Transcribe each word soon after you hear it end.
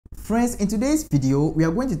Friends, in today's video, we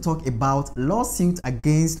are going to talk about lawsuit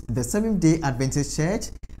against the Seventh-day Adventist Church,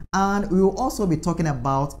 and we will also be talking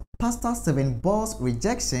about Pastor Stephen Bohr's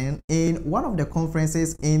rejection in one of the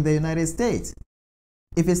conferences in the United States.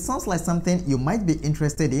 If it sounds like something you might be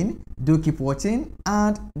interested in, do keep watching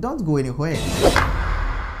and don't go anywhere.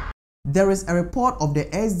 There is a report of the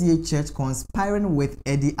SDA church conspiring with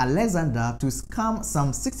Eddie Alexander to scam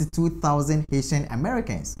some 62,000 Haitian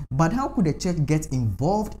Americans. But how could the church get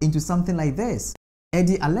involved into something like this?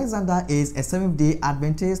 Eddie Alexander is a Seventh-day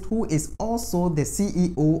Adventist who is also the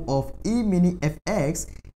CEO of EminiFX,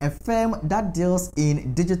 a firm that deals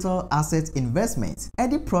in digital asset investments.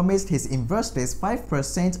 Eddie promised his investors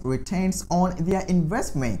 5% returns on their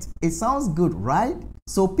investment. It sounds good, right?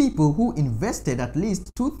 So people who invested at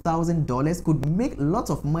least $2,000 could make lots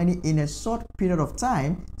of money in a short period of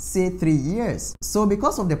time, say 3 years. So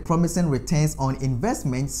because of the promising returns on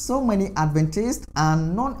investments, so many Adventists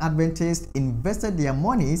and non-Adventists invested their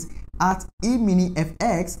monies at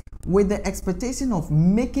EminiFX with the expectation of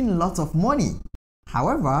making lots of money.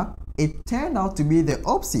 However, it turned out to be the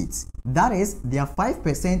opposite. That is, their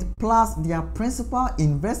 5% plus their principal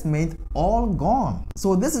investment all gone.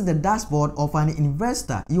 So this is the dashboard of an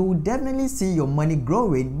investor. You will definitely see your money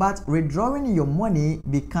growing, but withdrawing your money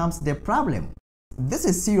becomes the problem. This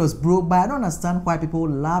is serious, bro, but I don't understand why people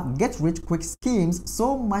love get-rich-quick schemes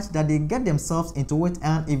so much that they get themselves into it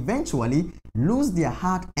and eventually lose their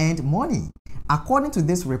hard-earned money. According to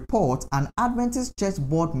this report, an Adventist church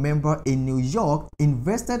board member in New York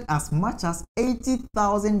invested as much as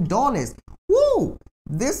 $80,000. Woo!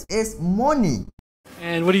 This is money.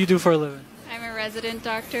 And what do you do for a living? I'm a resident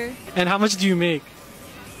doctor. And how much do you make?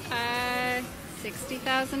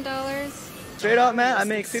 $60,000. Straight up, man, I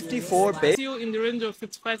make 54 base. Still in the range of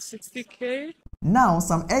 55-60K. Now,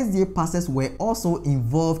 some SDA pastors were also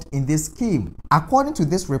involved in this scheme. According to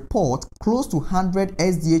this report, close to 100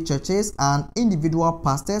 SDA churches and individual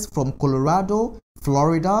pastors from Colorado,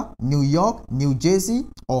 Florida, New York, New Jersey,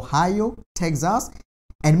 Ohio, Texas,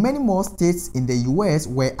 and many more states in the US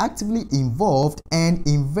were actively involved and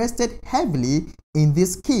invested heavily in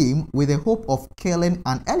this scheme with the hope of killing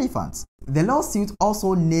an elephant. The lawsuit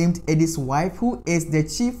also named Eddie's wife, who is the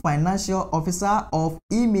chief financial officer of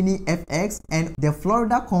EminiFX and the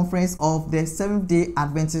Florida Conference of the Seventh-day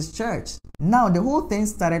Adventist Church. Now, the whole thing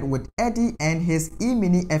started with Eddie and his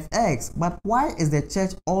EminiFX, but why is the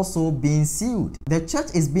church also being sued? The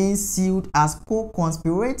church is being sued as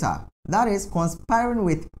co-conspirator. That is, conspiring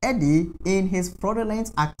with Eddie in his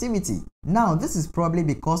fraudulent activity. Now, this is probably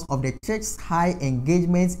because of the church's high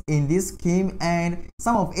engagement in this scheme and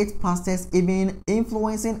some of its pastors even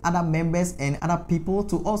influencing other members and other people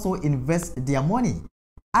to also invest their money.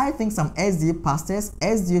 I think some SDA pastors,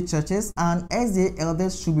 SDA churches, and SDA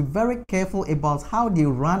elders should be very careful about how they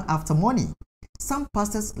run after money. Some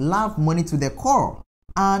pastors love money to the core.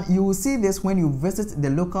 And you will see this when you visit the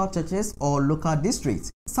local churches or local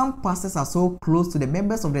districts. Some pastors are so close to the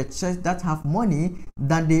members of the church that have money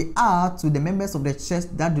than they are to the members of the church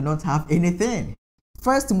that do not have anything.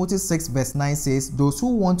 1 Timothy 6 verse 9 says, "Those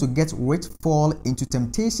who want to get rich fall into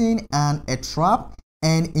temptation and a trap,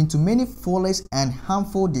 and into many foolish and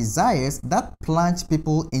harmful desires that plunge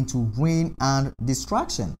people into ruin and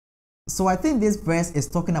destruction." So I think this verse is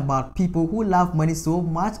talking about people who love money so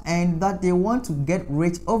much and that they want to get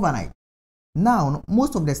rich overnight. Now,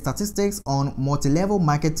 most of the statistics on multi-level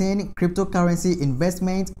marketing, cryptocurrency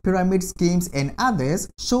investment, pyramid schemes, and others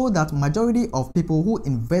show that majority of people who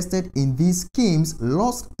invested in these schemes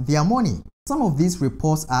lost their money. Some of these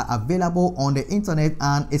reports are available on the internet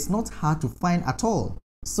and it's not hard to find at all.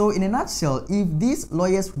 So in a nutshell, if these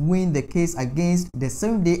lawyers win the case against the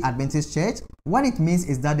Seventh-day Adventist Church, what it means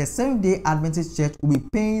is that the Seventh-day Adventist Church will be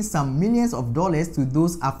paying some millions of dollars to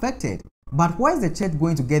those affected. But where is the church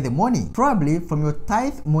going to get the money? Probably from your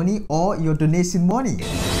tithe money or your donation money.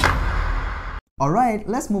 Alright,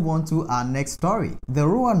 let's move on to our next story. The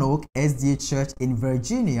Roanoke SDA Church in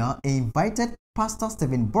Virginia invited Pastor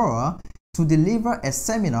Stephen Bohr to deliver a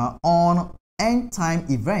seminar on end-time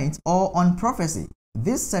events or on prophecy.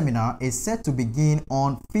 This seminar is set to begin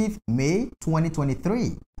on 5th May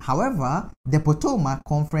 2023. However, the Potomac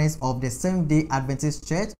Conference of the Seventh-day Adventist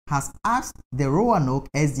Church has asked the Roanoke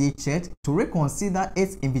SDA Church to reconsider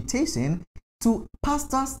its invitation to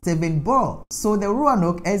Pastor Stephen Bohr. So the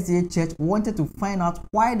Roanoke SDA Church wanted to find out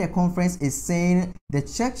why the conference is saying the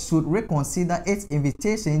church should reconsider its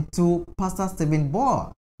invitation to Pastor Stephen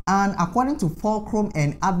Bohr. And according to Fulcrum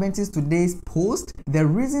and Adventist Today's post, the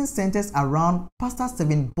reason centers around Pastor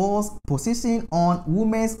Stephen Bohr's position on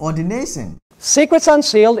women's ordination. Secrets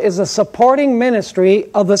Unsealed is a supporting ministry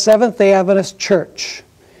of the Seventh-day Adventist Church.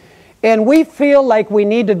 And we feel like we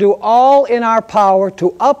need to do all in our power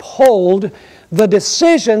to uphold the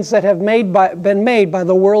decisions that have been made by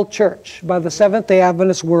the World Church, by the Seventh-day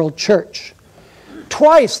Adventist World Church.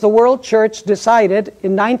 Twice the World Church decided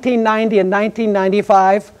in 1990 and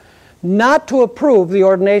 1995 not to approve the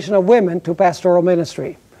ordination of women to pastoral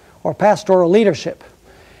ministry or pastoral leadership.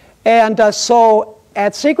 And so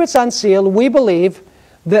at Secrets Unsealed, we believe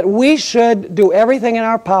that we should do everything in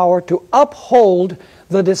our power to uphold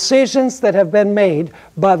the decisions that have been made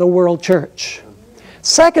by the World Church.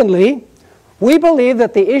 Secondly, we believe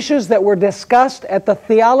that the issues that were discussed at the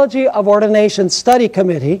Theology of Ordination Study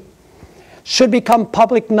Committee should become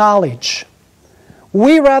public knowledge.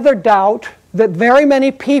 We rather doubt that very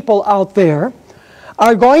many people out there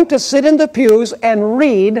are going to sit in the pews and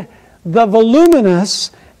read the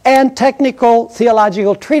voluminous and technical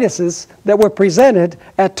theological treatises that were presented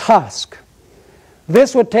at Tusk.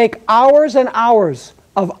 This would take hours and hours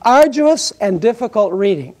of arduous and difficult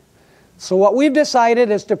reading. So what we've decided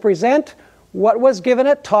is to present what was given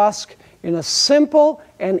at Tusk in a simple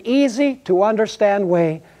and easy to understand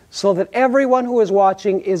way so that everyone who is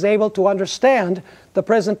watching is able to understand the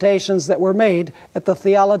presentations that were made at the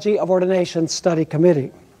Theology of Ordination Study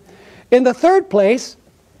Committee. In the third place,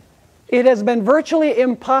 it has been virtually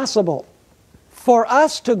impossible for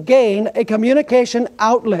us to gain a communication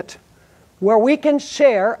outlet where we can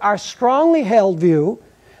share our strongly held view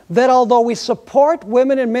that although we support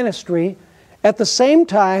women in ministry, at the same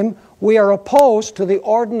time we are opposed to the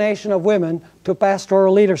ordination of women to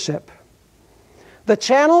pastoral leadership. The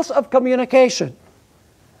channels of communication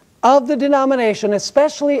of the denomination,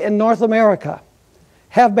 especially in North America,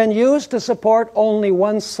 have been used to support only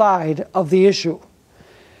one side of the issue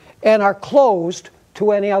and are closed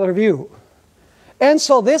to any other view. And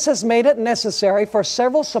so this has made it necessary for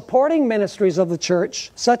several supporting ministries of the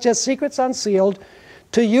church, such as Secrets Unsealed,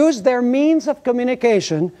 to use their means of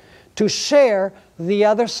communication to share the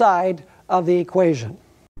other side of the equation.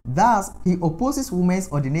 Thus, he opposes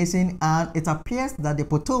women's ordination, and it appears that the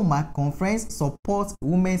Potomac Conference supports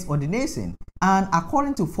women's ordination. And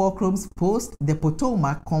according to Fulcrum's post, the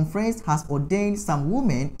Potomac Conference has ordained some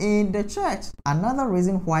women in the church. Another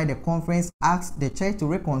reason why the conference asked the church to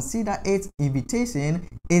reconsider its invitation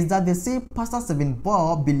is that they say Pastor Stephen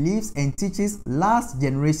Bohr believes and teaches last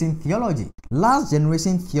generation theology. Last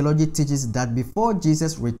generation theology teaches that before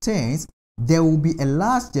Jesus returns, there will be a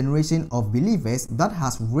last generation of believers that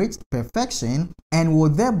has reached perfection and will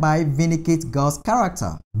thereby vindicate God's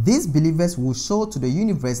character. These believers will show to the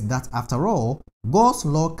universe that after all, God's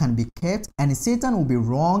law can be kept and Satan will be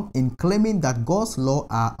wrong in claiming that God's law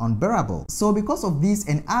are unbearable. So because of these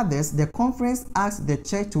and others, the conference asked the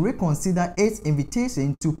church to reconsider its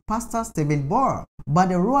invitation to Pastor Stephen Bohr. But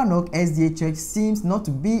the Roanoke SDA Church seems not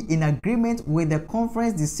to be in agreement with the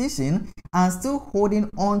conference decision and still holding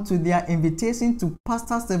on to their invitation to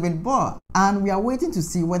Pastor Stephen Bohr. And we are waiting to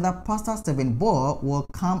see whether Pastor Stephen Bohr will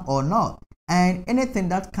come or not. And anything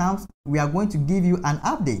that comes, we are going to give you an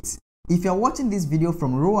update. If you're watching this video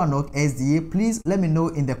from Roanoke SDA, please let me know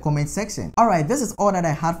in the comment section. Alright, this is all that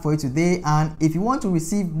I had for you today, and if you want to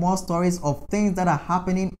receive more stories of things that are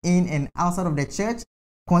happening in and outside of the church,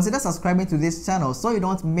 consider subscribing to this channel so you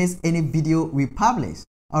don't miss any video we publish.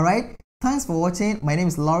 Alright, thanks for watching. My name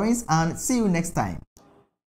is Lawrence and see you next time.